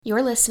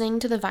You're listening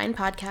to the Vine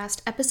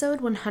Podcast,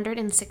 episode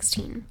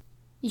 116.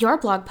 Your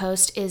blog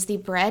post is the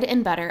bread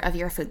and butter of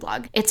your food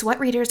blog. It's what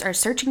readers are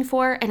searching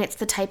for, and it's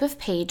the type of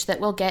page that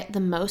will get the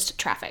most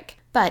traffic.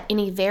 But in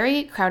a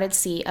very crowded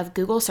sea of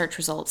Google search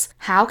results,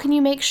 how can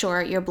you make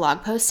sure your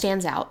blog post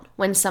stands out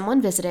when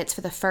someone visits for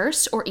the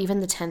first or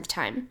even the 10th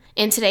time?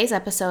 In today's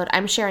episode,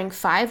 I'm sharing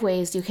 5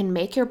 ways you can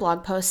make your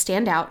blog post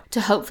stand out to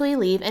hopefully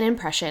leave an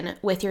impression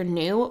with your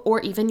new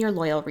or even your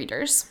loyal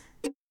readers.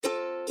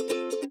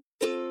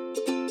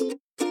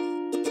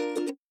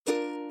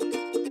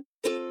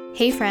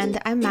 Hey friend,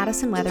 I'm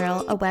Madison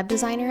Wetherill, a web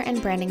designer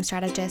and branding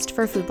strategist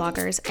for food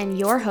bloggers and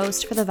your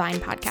host for the Vine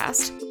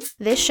Podcast.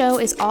 This show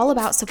is all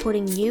about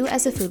supporting you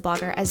as a food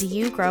blogger as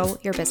you grow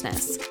your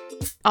business.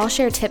 I'll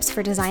share tips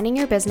for designing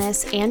your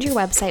business and your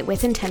website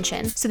with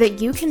intention so that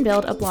you can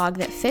build a blog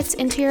that fits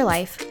into your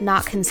life,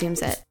 not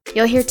consumes it.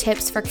 You'll hear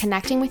tips for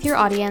connecting with your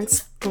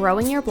audience,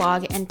 growing your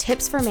blog, and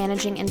tips for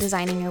managing and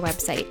designing your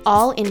website,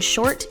 all in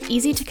short,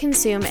 easy to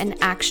consume,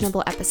 and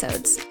actionable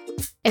episodes.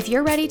 If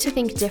you're ready to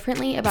think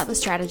differently about the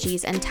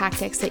strategies and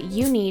tactics that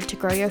you need to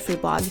grow your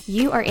food blog,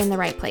 you are in the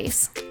right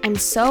place. I'm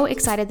so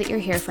excited that you're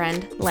here,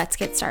 friend. Let's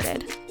get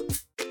started.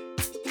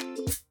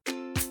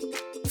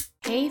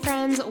 Hey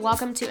friends,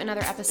 welcome to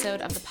another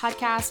episode of the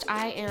podcast.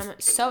 I am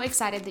so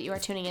excited that you are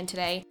tuning in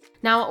today.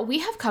 Now, we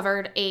have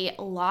covered a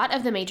lot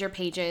of the major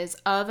pages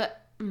of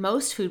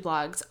most food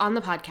blogs on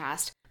the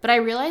podcast, but I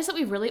realized that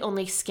we really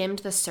only skimmed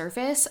the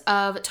surface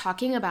of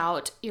talking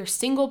about your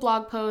single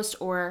blog post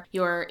or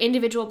your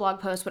individual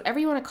blog post, whatever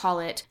you want to call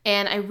it,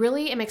 and I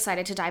really am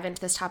excited to dive into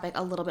this topic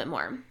a little bit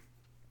more.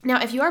 Now,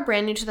 if you are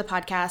brand new to the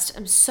podcast,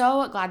 I'm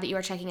so glad that you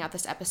are checking out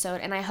this episode,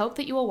 and I hope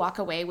that you will walk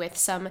away with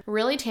some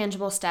really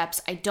tangible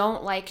steps. I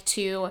don't like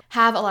to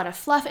have a lot of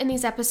fluff in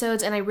these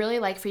episodes, and I really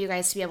like for you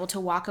guys to be able to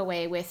walk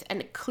away with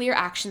a clear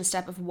action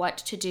step of what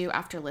to do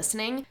after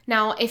listening.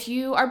 Now, if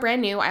you are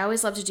brand new, I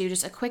always love to do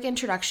just a quick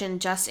introduction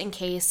just in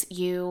case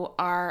you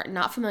are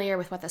not familiar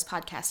with what this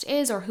podcast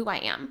is or who I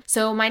am.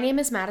 So my name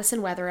is Madison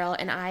Wetherill,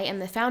 and I am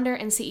the founder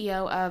and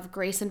CEO of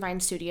Grace and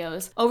Vine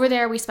Studios. Over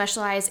there, we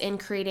specialize in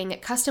creating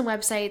custom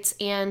websites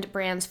and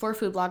brands for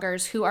food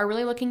bloggers who are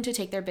really looking to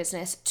take their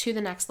business to the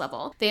next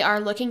level. They are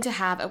looking to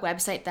have a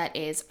website that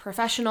is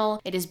professional,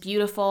 it is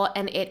beautiful,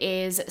 and it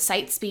is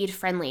site speed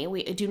friendly.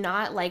 We do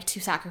not like to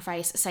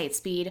sacrifice site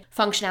speed,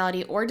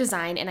 functionality, or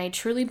design, and I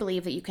truly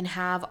believe that you can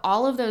have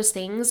all of those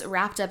things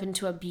wrapped up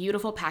into a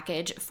beautiful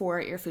package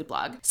for your food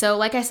blog. So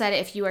like I said,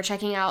 if you are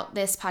checking out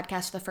this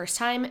podcast for the first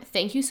time,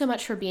 thank you so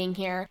much for being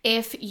here.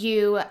 If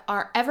you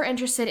are ever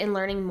interested in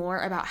learning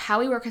more about how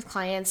we work with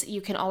clients,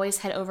 you can always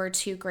head over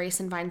to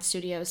graceandvinestudios.com.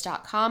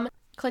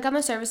 Click on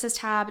the services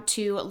tab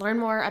to learn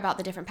more about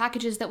the different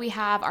packages that we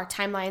have, our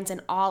timelines,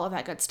 and all of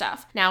that good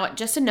stuff. Now,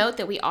 just a note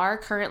that we are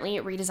currently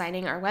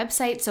redesigning our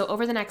website. So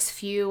over the next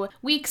few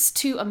weeks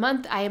to a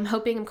month, I'm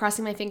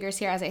crossing my fingers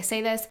here as I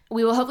say this,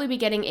 we will hopefully be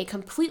getting a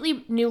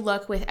completely new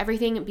look with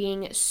everything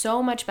being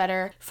so much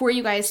better for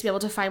you guys to be able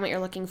to find what you're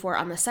looking for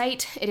on the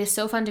site. It is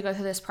so fun to go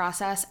through this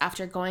process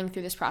after going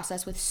through this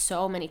process with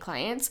so many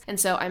clients. And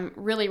so I'm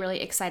really, really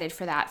excited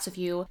for that. So if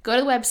you go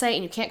to the website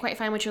and you can't quite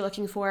find what you're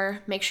looking for,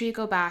 make sure you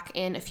go back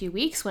in a few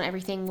weeks when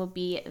everything will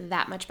be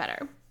that much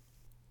better.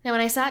 Now,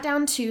 when I sat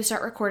down to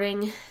start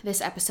recording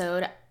this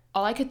episode,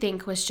 all I could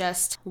think was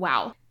just,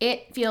 wow,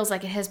 it feels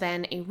like it has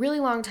been a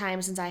really long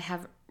time since I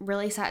have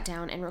really sat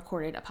down and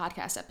recorded a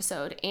podcast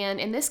episode.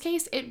 And in this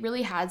case, it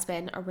really has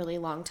been a really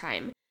long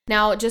time.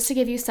 Now, just to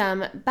give you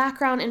some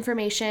background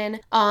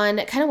information on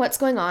kind of what's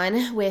going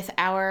on with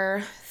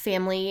our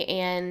family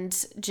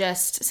and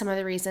just some of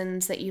the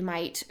reasons that you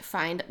might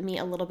find me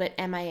a little bit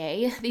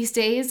MIA these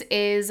days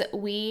is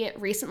we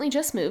recently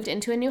just moved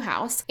into a new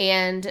house,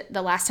 and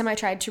the last time I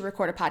tried to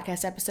record a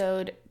podcast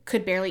episode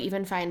could barely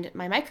even find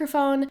my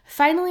microphone.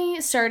 Finally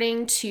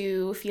starting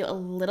to feel a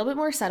little bit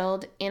more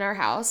settled in our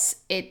house.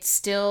 It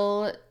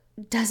still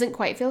doesn't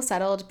quite feel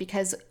settled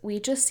because we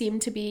just seem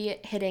to be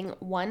hitting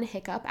one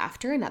hiccup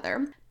after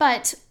another.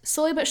 But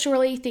slowly but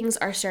surely, things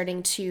are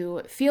starting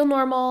to feel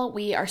normal.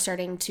 We are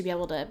starting to be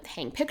able to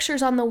hang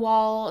pictures on the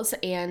walls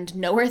and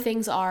know where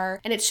things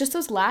are. And it's just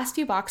those last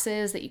few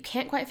boxes that you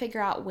can't quite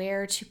figure out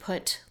where to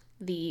put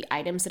the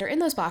items that are in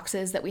those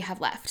boxes that we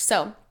have left.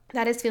 So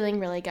that is feeling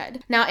really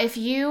good. Now, if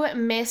you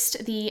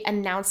missed the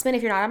announcement,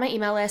 if you're not on my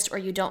email list or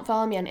you don't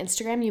follow me on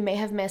Instagram, you may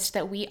have missed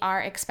that we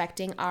are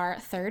expecting our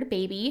 3rd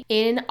baby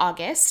in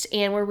August,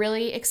 and we're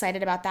really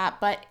excited about that.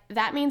 But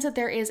that means that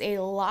there is a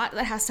lot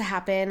that has to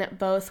happen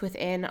both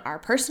within our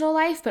personal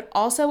life, but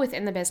also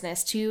within the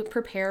business to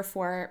prepare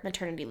for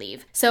maternity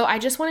leave. So I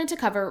just wanted to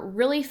cover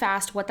really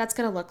fast what that's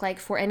going to look like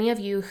for any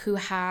of you who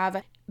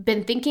have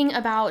been thinking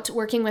about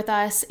working with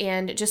us,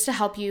 and just to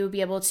help you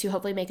be able to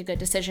hopefully make a good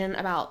decision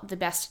about the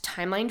best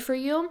timeline for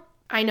you.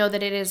 I know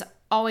that it is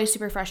always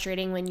super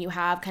frustrating when you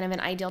have kind of an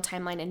ideal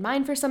timeline in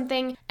mind for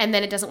something and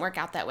then it doesn't work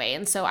out that way.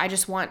 And so I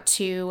just want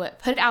to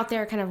put it out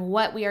there kind of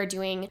what we are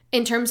doing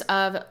in terms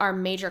of our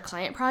major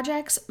client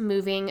projects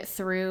moving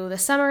through the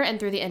summer and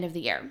through the end of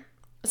the year.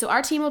 So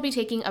our team will be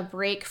taking a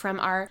break from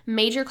our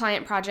major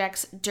client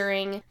projects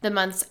during the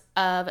months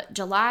of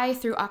July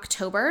through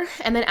October.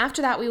 And then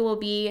after that, we will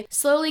be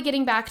slowly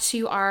getting back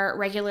to our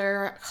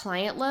regular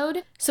client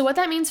load. So what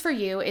that means for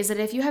you is that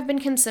if you have been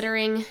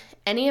considering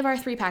any of our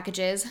 3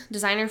 packages,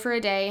 Designer for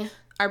a Day,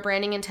 our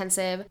Branding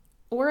Intensive,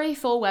 or a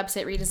full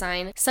website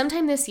redesign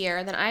sometime this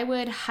year, then I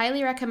would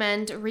highly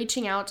recommend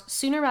reaching out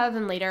sooner rather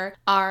than later.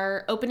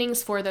 Our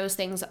openings for those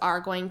things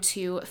are going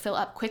to fill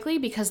up quickly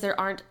because there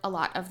aren't a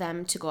lot of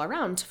them to go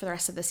around for the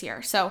rest of this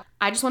year. So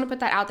I just want to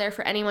put that out there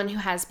for anyone who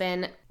has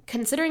been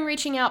considering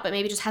reaching out but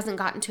maybe just hasn't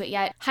gotten to it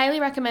yet. Highly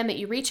recommend that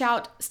you reach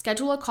out,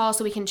 schedule a call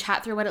so we can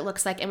chat through what it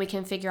looks like and we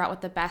can figure out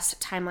what the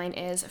best timeline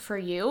is for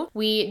you.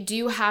 We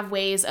do have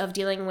ways of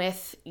dealing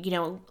with,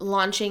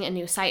 launching a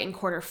new site in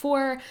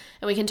Q4,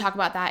 and we can talk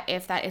about that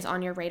if that is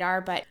on your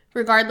radar. But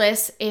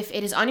regardless, if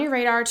it is on your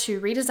radar to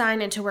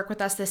redesign and to work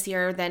with us this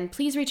year, then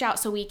please reach out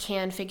so we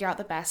can figure out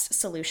the best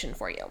solution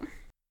for you.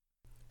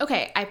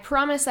 Okay, I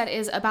promise that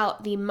is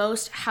about the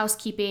most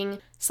housekeeping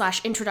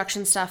 /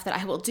 introduction stuff that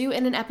I will do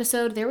in an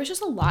episode. There was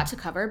just a lot to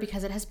cover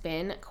because it has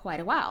been quite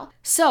a while.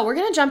 So we're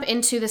gonna jump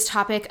into this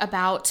topic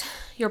about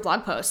your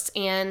blog posts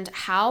and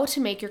how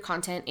to make your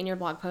content in your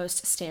blog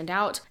post stand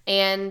out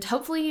and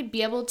hopefully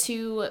be able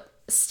to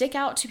stick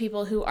out to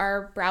people who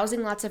are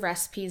browsing lots of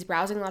recipes,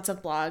 browsing lots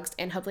of blogs,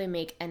 and hopefully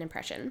make an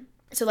impression.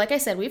 So like I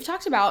said, we've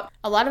talked about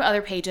a lot of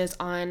other pages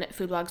on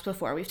food blogs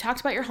before. We've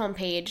talked about your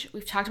homepage,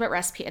 we've talked about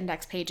recipe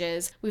index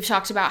pages, we've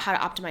talked about how to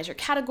optimize your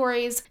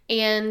categories,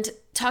 and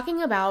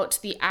talking about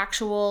the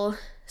actual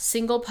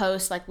single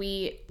post, like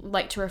we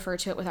like to refer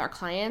to it with our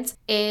clients,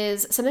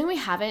 is something we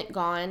haven't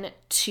gone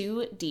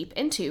too deep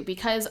into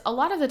because a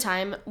lot of the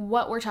time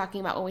what we're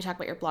talking about when we talk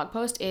about your blog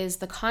post is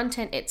the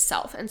content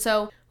itself. And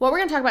so what we're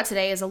going to talk about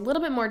today is a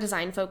little bit more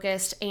design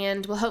focused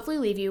and will hopefully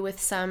leave you with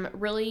some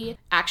really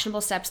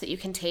actionable steps that you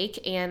can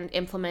take and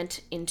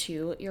implement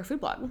into your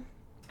food blog.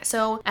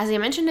 So as I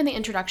mentioned in the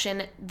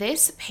introduction,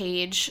 this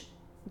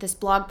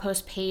blog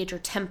post page or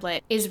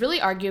template is really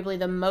arguably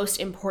the most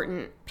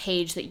important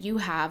page that you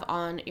have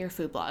on your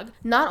food blog.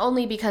 Not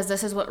only because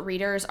this is what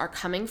readers are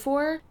coming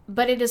for,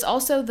 but it is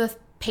also the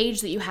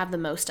page that you have the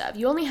most of.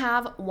 You only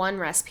have one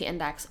recipe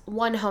index,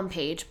 one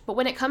homepage, but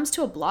when it comes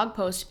to a blog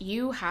post,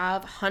 you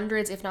have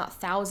hundreds, if not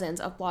thousands,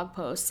 of blog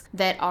posts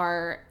that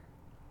are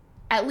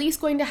at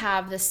least going to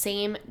have the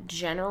same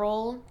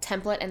general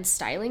template and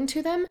styling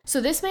to them.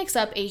 So this makes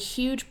up a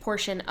huge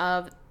portion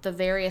of the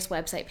various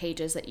website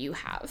pages that you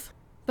have.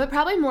 But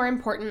probably more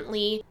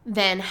importantly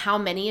than how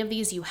many of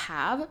these you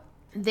have,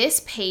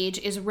 this page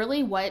is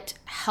really what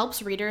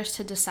helps readers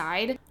to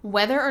decide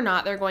whether or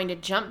not they're going to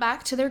jump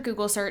back to their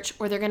Google search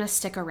or they're going to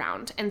stick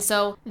around. And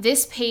so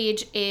this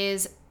page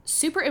is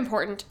super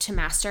important to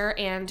master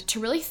and to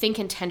really think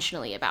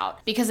intentionally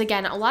about. Because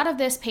again, a lot of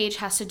this page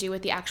has to do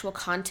with the actual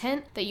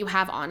content that you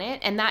have on it,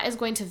 and that is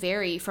going to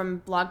vary from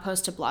blog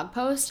post to blog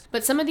post.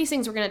 But some of these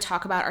things we're going to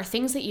talk about are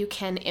things that you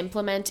can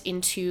implement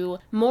into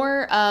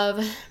more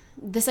of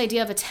this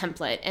idea of a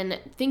template and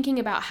thinking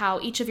about how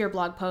each of your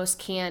blog posts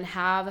can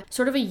have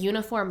sort of a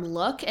uniform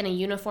look and a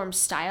uniform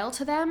style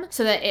to them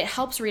so that it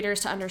helps readers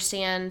to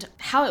understand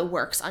how it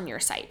works on your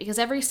site because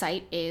every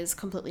site is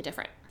completely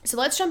different. So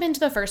let's jump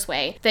into the first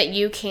way that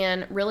you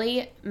can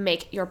really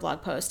make your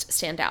blog post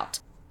stand out.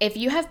 If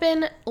you have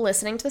been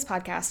listening to this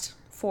podcast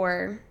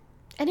for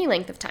any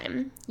length of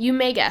time, you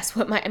may guess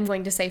what I'm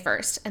going to say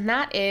first, and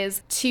that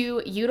is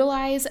to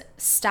utilize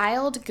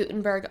styled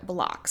Gutenberg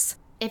blocks.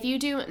 If you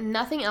do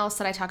nothing else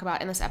that I talk about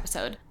in this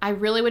episode, I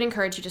really would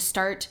encourage you to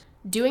start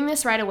doing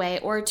this right away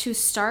or to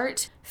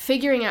start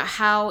figuring out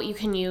how you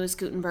can use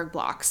Gutenberg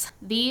blocks.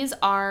 These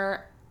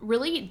are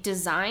really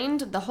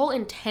designed, the whole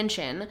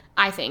intention,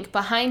 I think,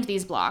 behind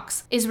these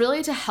blocks is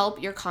really to help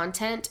your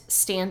content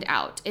stand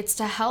out. It's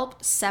to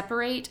help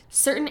separate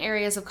certain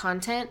areas of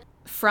content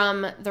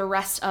from the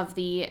rest of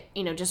the,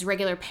 just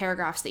regular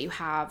paragraphs that you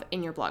have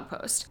in your blog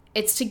post.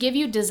 It's to give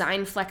you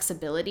design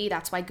flexibility.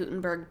 That's why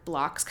Gutenberg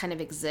blocks kind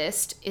of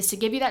exist, is to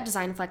give you that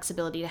design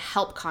flexibility to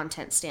help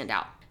content stand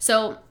out.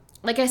 So,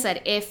 like I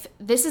said, if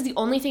this is the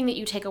only thing that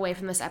you take away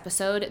from this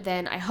episode,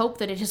 then I hope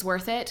that it is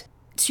worth it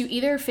to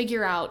either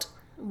figure out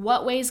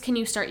what ways can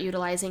you start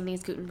utilizing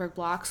these Gutenberg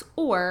blocks,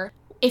 or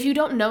if you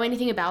don't know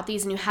anything about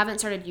these and you haven't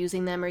started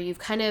using them or you've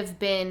kind of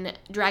been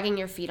dragging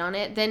your feet on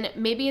it, then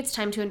maybe it's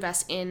time to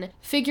invest in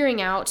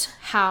figuring out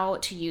how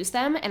to use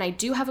them. And I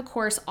do have a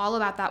course all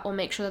about that. We'll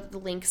make sure that the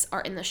links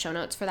are in the show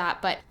notes for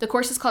that. But the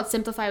course is called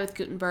Simplify with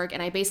Gutenberg,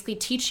 and I basically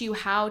teach you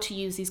how to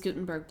use these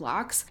Gutenberg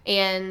blocks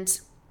and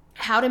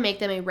how to make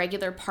them a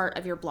regular part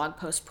of your blog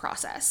post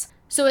process.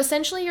 So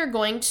essentially, you're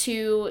going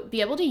to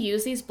be able to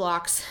use these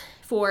blocks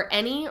for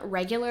any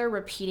regular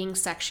repeating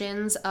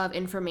sections of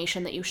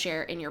information that you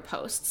share in your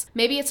posts.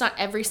 Maybe it's not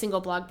every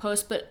single blog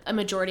post, but a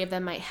majority of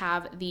them might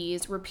have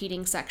these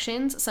repeating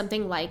sections,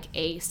 something like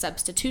a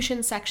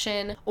substitution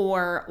section,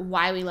 or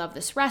why we love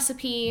this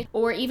recipe,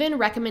 or even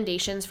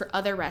recommendations for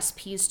other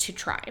recipes to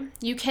try.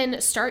 You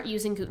can start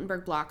using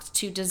Gutenberg blocks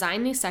to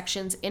design these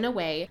sections in a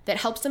way that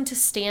helps them to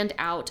stand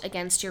out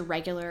against your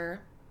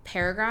regular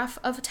paragraph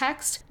of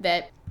text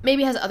that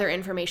maybe has other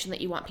information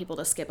that you want people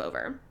to skip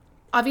over.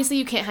 Obviously,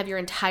 you can't have your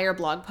entire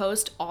blog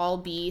post all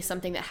be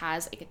something that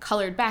has like a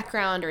colored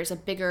background or is a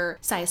bigger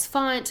size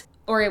font,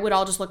 or it would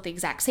all just look the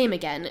exact same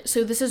again.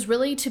 So this is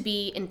really to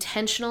be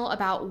intentional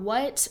about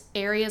what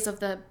areas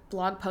of the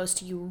blog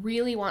post you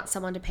really want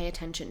someone to pay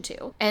attention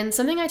to. And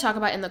something I talk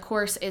about in the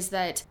course is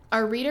that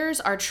our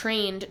readers are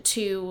trained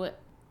to,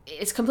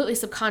 it's completely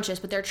subconscious,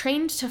 but they're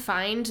trained to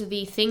find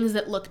the things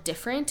that look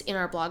different in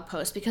our blog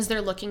post because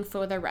they're looking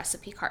for the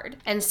recipe card.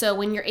 And so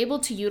when you're able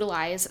to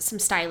utilize some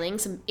styling,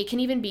 it can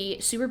even be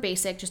super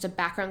basic, just a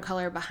background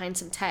color behind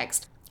some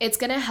text, it's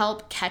going to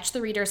help catch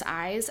the reader's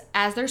eyes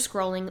as they're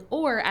scrolling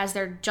or as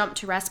their jump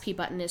to recipe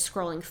button is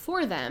scrolling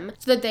for them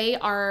so that they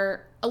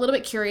are a little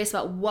bit curious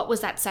about what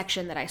was that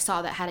section that I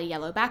saw that had a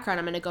yellow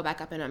background. I'm going to go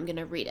back up and I'm going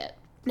to read it.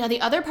 Now,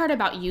 the other part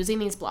about using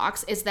these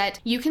blocks is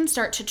that you can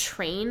start to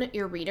train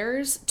your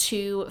readers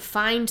to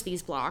find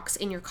these blocks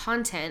in your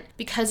content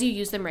because you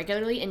use them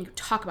regularly and you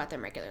talk about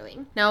them regularly.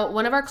 Now,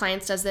 one of our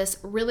clients does this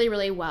really,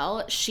 really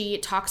well. She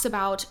talks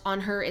about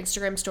on her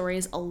Instagram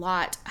stories a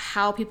lot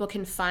how people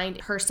can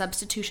find her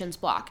substitutions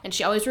block. And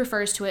she always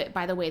refers to it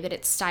by the way that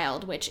it's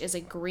styled, which is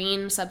a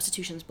green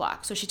substitutions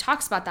block. So she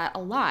talks about that a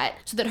lot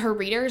so that her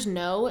readers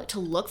know to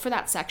look for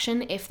that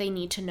section if they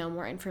need to know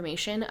more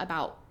information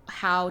about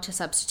how to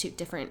substitute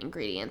different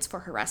ingredients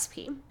for her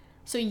recipe.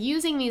 So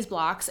using these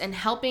blocks and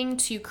helping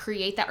to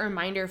create that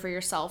reminder for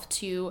yourself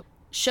to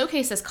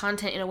showcase this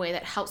content in a way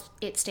that helps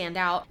it stand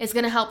out is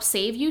going to help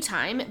save you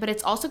time, but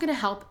it's also going to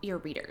help your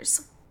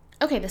readers.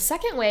 Okay, the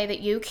second way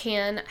that you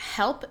can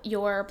help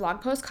your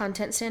blog post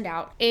content stand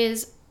out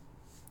is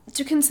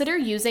to consider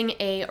using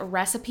a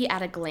recipe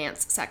at a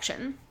glance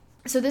section.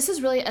 So this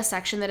is really a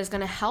section that is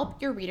going to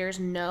help your readers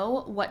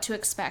know what to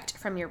expect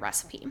from your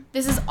recipe.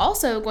 This is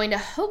also going to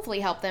hopefully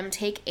help them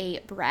take a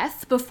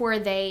breath before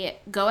they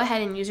go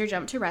ahead and use your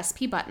jump to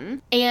recipe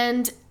button.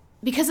 And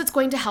because it's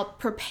going to help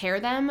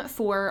prepare them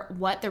for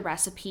what the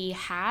recipe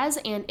has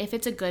and if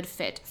it's a good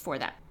fit for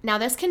them. Now,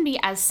 this can be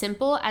as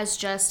simple as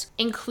just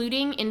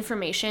including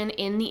information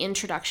in the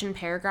introduction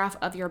paragraph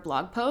of your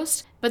blog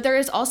post, but there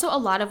is also a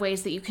lot of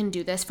ways that you can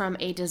do this from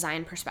a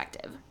design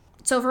perspective.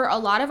 So for a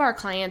lot of our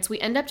clients, we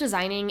end up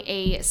designing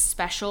a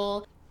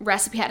special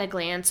recipe at a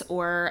glance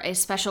or a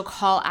special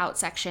call out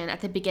section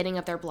at the beginning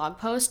of their blog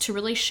post to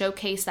really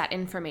showcase that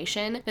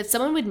information that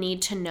someone would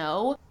need to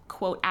know,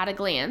 quote, at a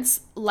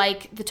glance,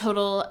 like the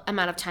total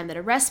amount of time that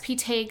a recipe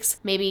takes,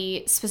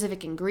 maybe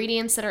specific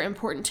ingredients that are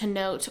important to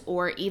note,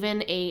 or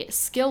even a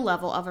skill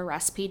level of a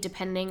recipe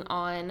depending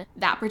on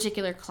that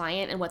particular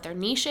client and what their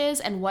niche is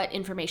and what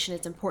information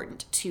is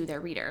important to their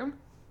reader.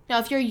 Now,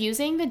 if you're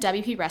using the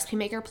WP Recipe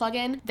Maker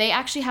plugin, they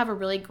actually have a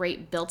really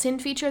great built-in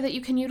feature that you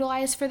can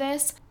utilize for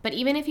this. But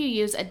even if you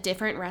use a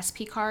different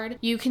recipe card,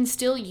 you can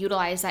still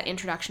utilize that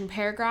introduction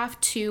paragraph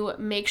to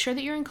make sure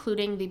that you're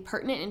including the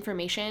pertinent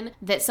information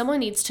that someone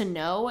needs to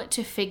know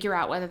to figure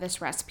out whether this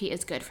recipe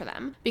is good for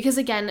them. Because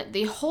again,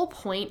 the whole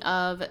point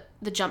of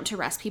the jump to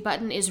recipe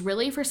button is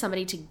really for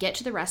somebody to get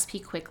to the recipe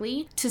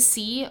quickly to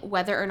see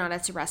whether or not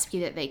it's a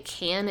recipe that they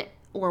can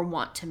or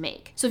want to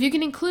make. So if you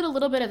can include a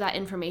little bit of that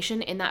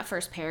information in that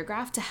first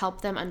paragraph to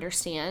help them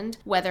understand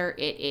whether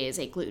it is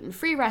a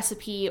gluten-free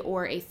recipe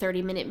or a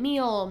 30-minute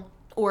meal,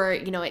 or,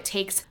 it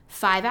takes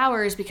 5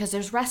 hours because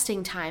there's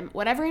resting time,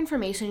 whatever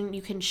information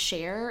you can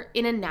share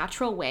in a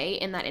natural way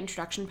in that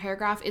introduction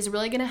paragraph is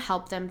really going to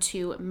help them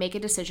to make a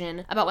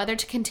decision about whether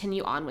to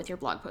continue on with your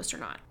blog post or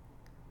not.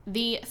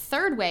 The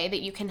third way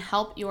that you can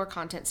help your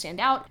content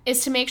stand out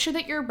is to make sure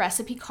that your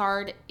recipe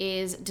card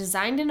is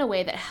designed in a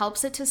way that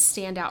helps it to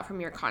stand out from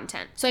your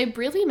content. So I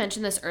briefly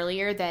mentioned this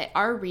earlier that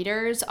our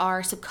readers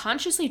are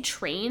subconsciously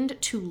trained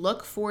to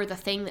look for the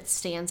thing that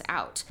stands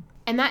out.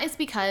 And that is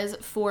because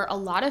for a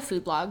lot of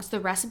food blogs, the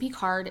recipe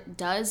card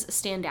does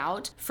stand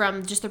out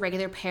from just the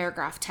regular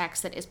paragraph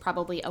text that is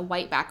probably a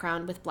white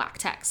background with black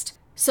text.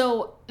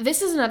 So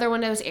this is another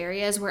one of those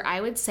areas where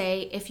I would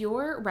say if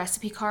your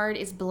recipe card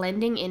is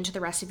blending into the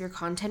rest of your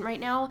content right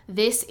now,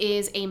 this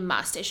is a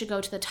must. It should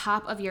go to the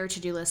top of your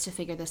to-do list to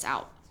figure this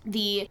out.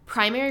 The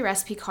primary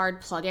recipe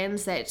card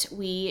plugins that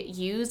we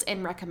use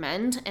and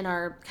recommend and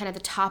are kind of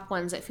the top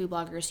ones that food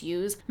bloggers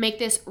use make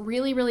this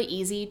really, really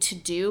easy to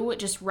do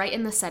just right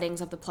in the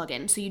settings of the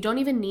plugin. So you don't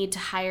even need to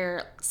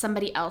hire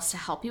somebody else to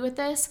help you with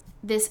this.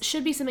 This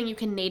should be something you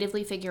can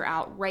natively figure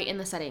out right in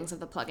the settings of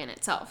the plugin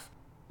itself.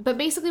 But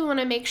basically we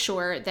want to make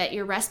sure that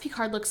your recipe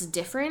card looks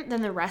different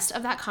than the rest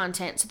of that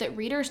content so that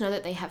readers know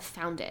that they have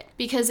found it.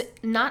 Because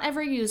not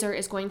every user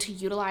is going to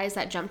utilize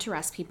that jump to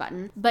recipe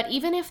button, but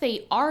even if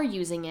they are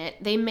using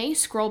it, they may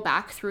scroll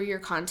back through your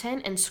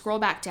content and scroll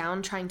back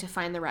down trying to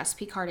find the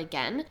recipe card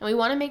again. And we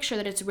want to make sure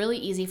that it's really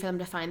easy for them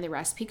to find the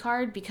recipe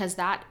card because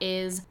that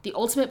is the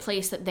ultimate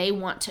place that they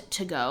want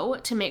to go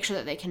to make sure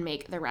that they can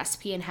make the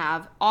recipe and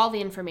have all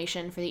the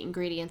information for the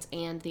ingredients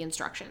and the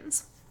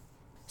instructions.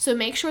 So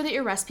make sure that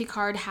your recipe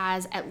card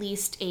has at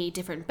least a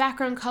different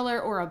background color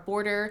or a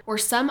border or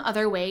some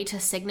other way to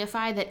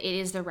signify that it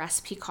is the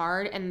recipe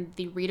card and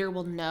the reader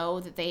will know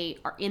that they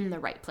are in the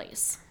right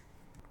place.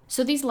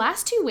 So these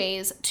last two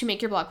ways to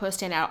make your blog post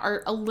stand out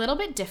are a little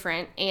bit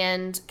different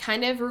and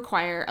kind of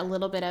require a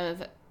little bit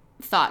of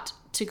thought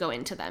to go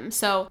into them.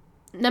 So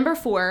number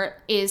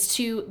 4 is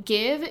to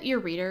give your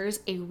readers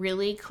a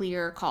really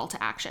clear call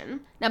to action.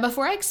 Now,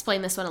 before I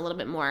explain this one a little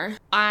bit more,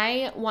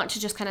 I want to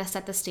just kind of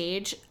set the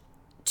stage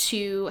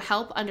to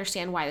help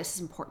understand why this is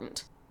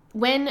important.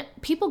 When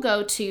people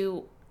go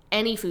to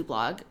any food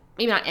blog,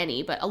 maybe not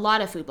any, but a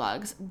lot of food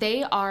blogs,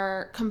 they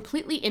are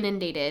completely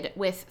inundated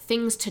with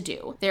things to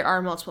do. There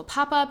are multiple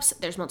pop-ups,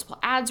 there's multiple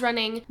ads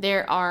running,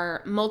 there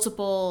are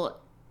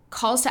multiple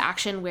calls to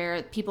action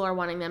where people are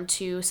wanting them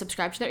to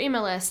subscribe to their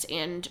email list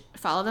and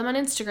follow them on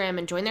Instagram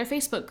and join their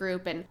Facebook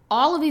group and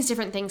all of these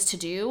different things to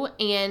do.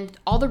 And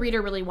all the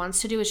reader really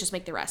wants to do is just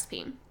make the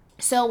recipe.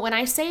 So when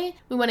I say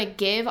we want to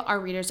give our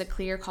readers a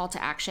clear call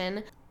to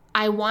action,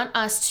 I want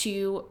us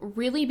to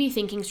really be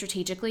thinking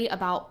strategically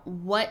about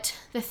what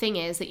the thing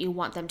is that you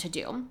want them to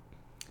do.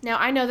 Now,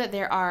 I know that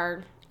there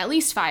are at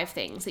least 5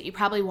 things that you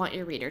probably want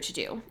your reader to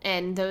do.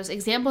 And those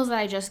examples that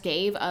I just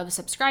gave of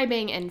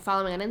subscribing and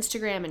following on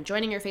Instagram and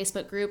joining your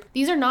Facebook group,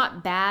 these are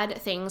not bad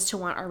things to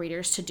want our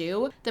readers to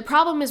do. The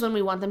problem is when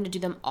we want them to do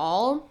them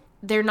all,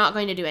 they're not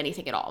going to do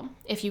anything at all.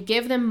 If you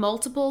give them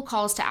multiple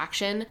calls to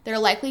action, they're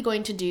likely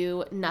going to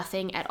do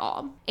nothing at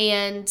all.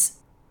 And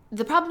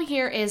the problem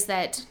here is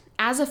that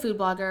as a food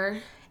blogger,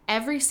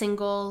 every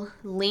single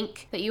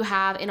link that you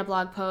have in a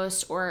blog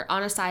post or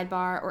on a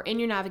sidebar or in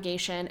your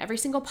navigation, every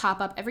single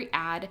pop-up, every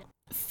ad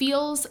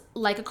feels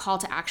like a call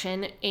to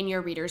action in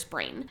your reader's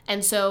brain.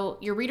 And so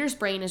your reader's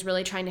brain is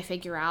really trying to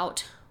figure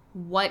out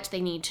what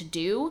they need to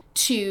do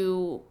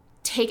to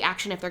take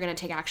action if they're going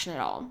to take action at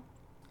all.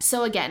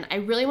 So again, I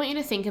really want you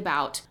to think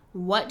about,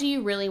 what do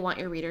you really want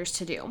your readers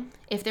to do?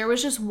 If there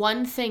was just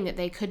one thing that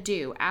they could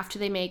do after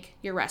they make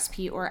your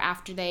recipe or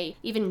after they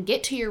even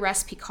get to your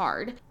recipe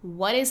card,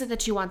 what is it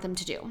that you want them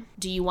to do?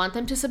 Do you want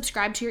them to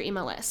subscribe to your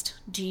email list?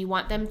 Do you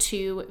want them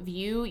to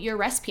view your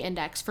recipe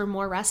index for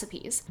more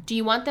recipes? Do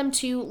you want them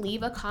to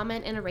leave a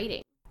comment and a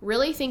rating?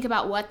 Really think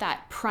about what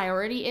that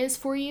priority is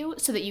for you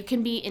so that you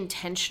can be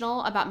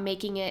intentional about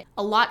making it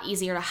a lot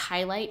easier to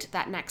highlight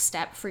that next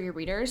step for your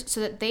readers so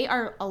that they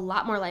are a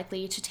lot more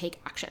likely to take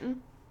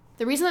action.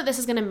 The reason that this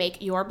is going to make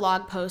your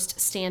blog post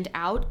stand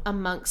out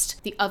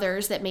amongst the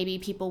others that maybe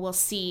people will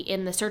see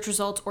in the search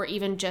results or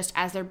even just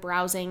as they're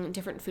browsing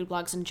different food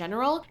blogs in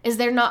general is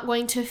they're not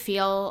going to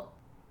feel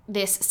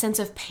this sense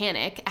of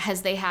panic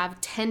as they have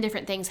 10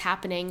 different things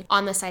happening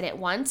on the site at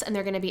once, and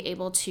they're going to be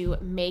able to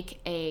make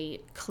a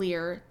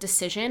clear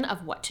decision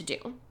of what to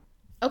do.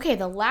 Okay,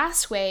 the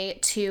last way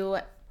to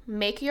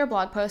make your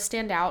blog post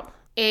stand out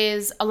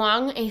is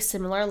along a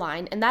similar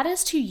line, and that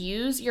is to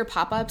use your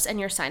pop-ups and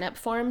your sign-up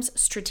forms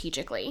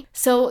strategically.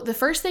 So the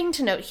first thing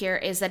to note here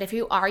is that if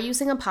you are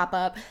using a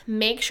pop-up,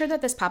 make sure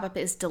that this pop-up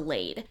is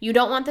delayed. You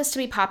don't want this to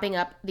be popping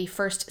up the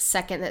first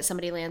second that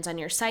somebody lands on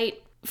your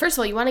site. First of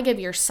all, you want to give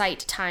your site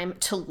time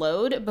to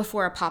load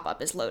before a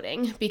pop-up is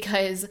loading,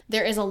 because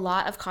there is a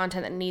lot of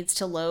content that needs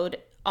to load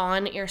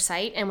on your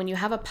site, and when you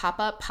have a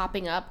pop-up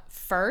popping up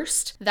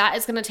first, that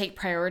is going to take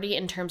priority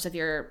in terms of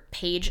your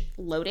page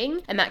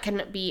loading, and that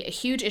can be a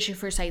huge issue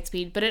for site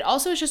speed, but it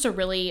also is just a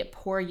really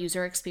poor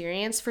user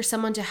experience for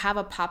someone to have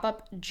a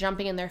pop-up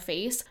jumping in their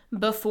face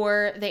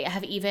before they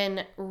have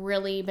even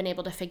really been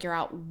able to figure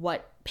out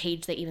what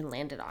page they even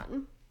landed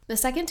on. The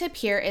second tip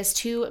here is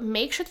to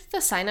make sure that the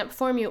sign-up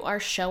form you are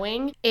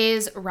showing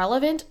is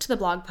relevant to the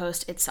blog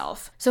post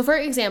itself. So for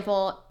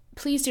example,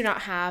 please do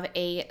not have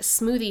a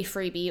smoothie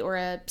freebie or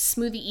a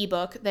smoothie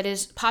ebook that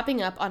is popping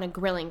up on a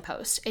grilling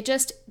post. It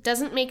just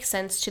doesn't make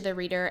sense to the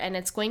reader, and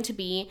it's going to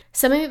be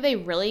something that they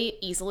really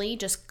easily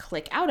just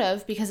click out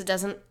of because it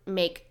doesn't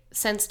make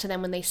sense to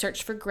them when they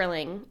search for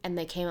grilling and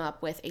they came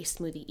up with a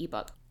smoothie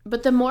ebook.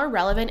 But the more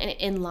relevant and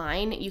in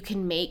line you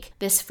can make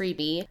this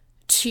freebie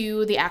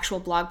to the actual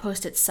blog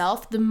post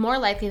itself, the more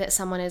likely that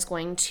someone is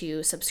going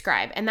to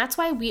subscribe. And that's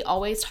why we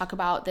always talk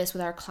about this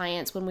with our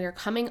clients when we are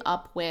coming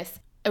up with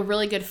a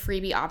really good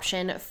freebie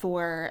option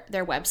for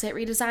their website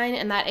redesign,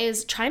 and that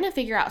is trying to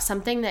figure out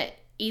something that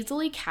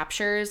easily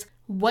captures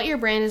what your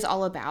brand is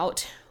all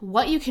about,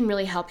 what you can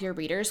really help your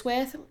readers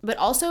with, but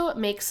also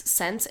makes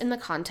sense in the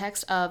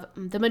context of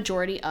the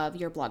majority of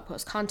your blog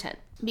post content.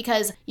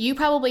 Because you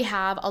probably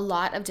have a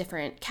lot of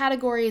different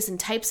categories and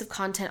types of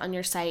content on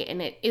your site,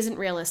 and it isn't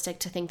realistic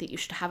to think that you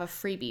should have a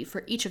freebie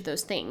for each of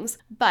those things.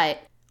 But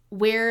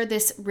where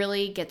this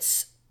really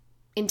gets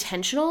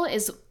intentional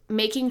is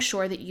making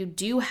sure that you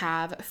do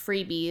have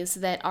freebies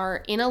that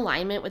are in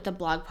alignment with the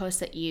blog post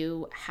that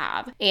you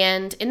have.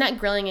 And in that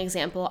grilling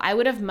example, I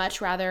would have much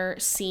rather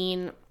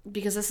seen,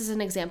 because this is an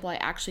example I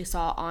actually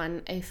saw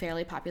on a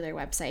fairly popular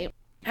website,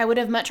 I would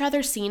have much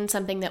rather seen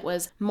something that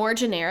was more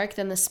generic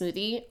than the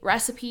smoothie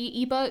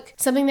recipe ebook,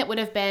 something that would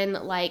have been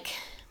like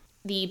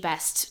the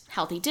best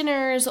healthy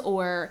dinners,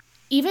 or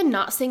even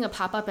not seeing a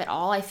pop-up at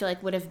all, I feel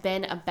like would have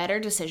been a better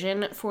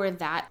decision for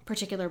that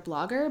particular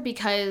blogger,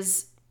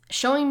 because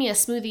showing me a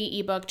smoothie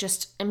ebook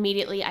just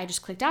immediately, I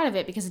just clicked out of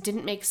it because it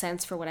didn't make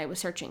sense for what I was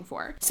searching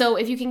for. So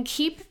if you can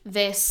keep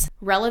this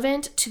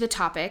relevant to the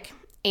topic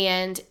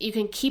and you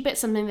can keep it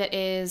something that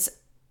is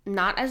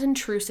not as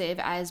intrusive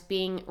as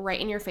being right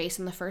in your face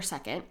in the first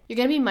second, you're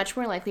going to be much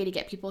more likely to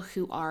get people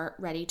who are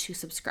ready to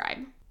subscribe.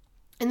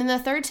 And then the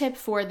third tip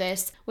for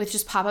this with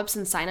just pop-ups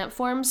and sign-up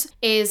forms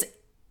is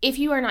if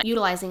you are not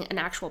utilizing an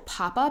actual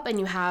pop-up and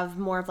you have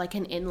more of like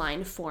an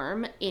inline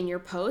form in your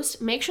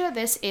post, make sure that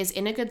this is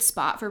in a good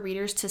spot for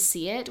readers to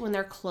see it when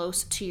they're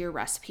close to your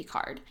recipe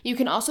card. You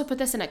can also put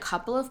this in a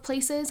couple of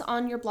places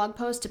on your blog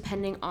post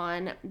depending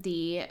on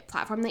the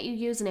platform that you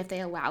use and if they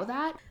allow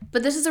that.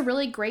 But this is a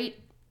really great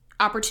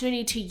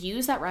opportunity to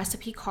use that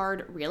recipe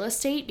card real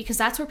estate because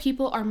that's where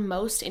people are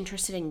most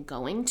interested in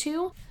going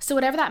to. So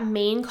whatever that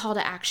main call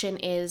to action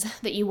is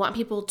that you want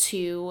people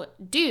to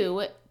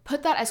do,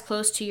 put that as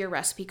close to your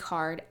recipe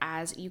card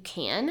as you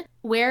can,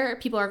 where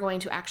people are going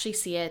to actually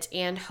see it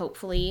and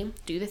hopefully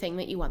do the thing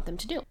that you want them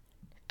to do.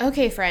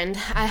 Okay, friend,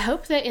 I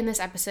hope that in this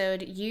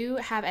episode you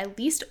have at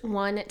least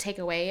one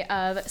takeaway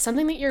of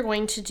something that you're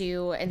going to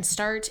do and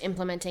start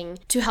implementing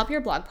to help your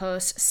blog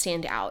posts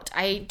stand out.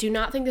 I do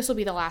not think this will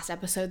be the last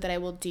episode that I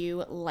will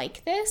do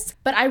like this,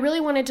 but I really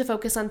wanted to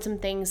focus on some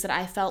things that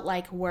I felt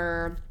like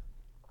were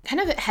kind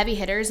of heavy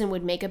hitters and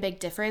would make a big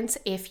difference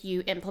if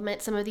you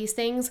implement some of these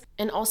things,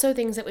 and also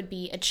things that would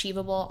be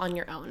achievable on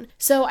your own.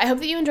 So I hope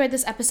that you enjoyed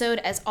this episode.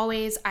 As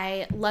always,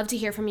 I love to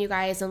hear from you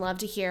guys and love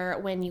to hear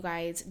when you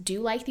guys do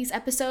like these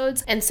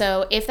episodes. And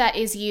so if that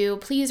is you,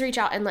 please reach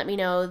out and let me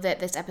know that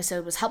this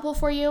episode was helpful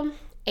for you.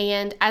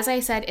 And as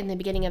I said in the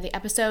beginning of the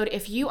episode,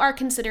 if you are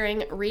considering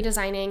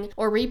redesigning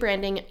or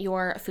rebranding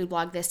your food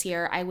blog this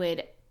year, I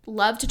would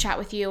love to chat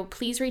with you.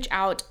 Please reach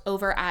out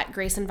over at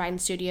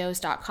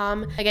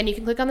graceandvinestudios.com. Again, you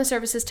can click on the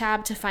services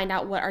tab to find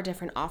out what our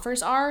different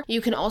offers are. You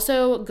can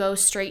also go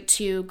straight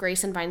to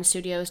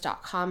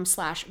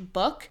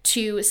graceandvinestudios.com/book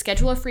to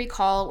schedule a free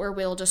call where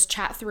we'll just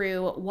chat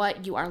through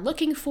what you are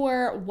looking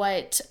for,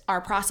 what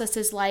our process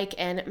is like,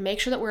 and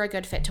make sure that we're a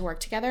good fit to work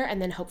together, and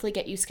then hopefully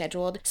get you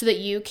scheduled so that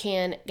you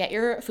can get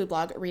your food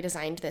blog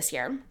redesigned this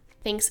year.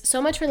 Thanks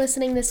so much for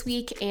listening this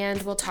week,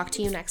 and we'll talk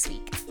to you next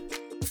week.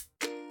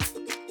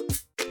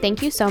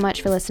 Thank you so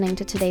much for listening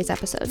to today's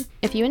episode.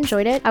 If you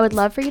enjoyed it, I would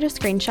love for you to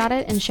screenshot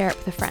it and share it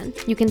with a friend.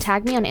 You can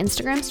tag me on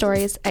Instagram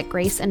stories at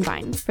Grace and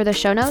Vine. For the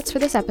show notes for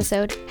this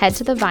episode, head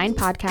to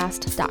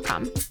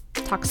thevinepodcast.com.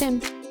 Talk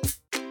soon.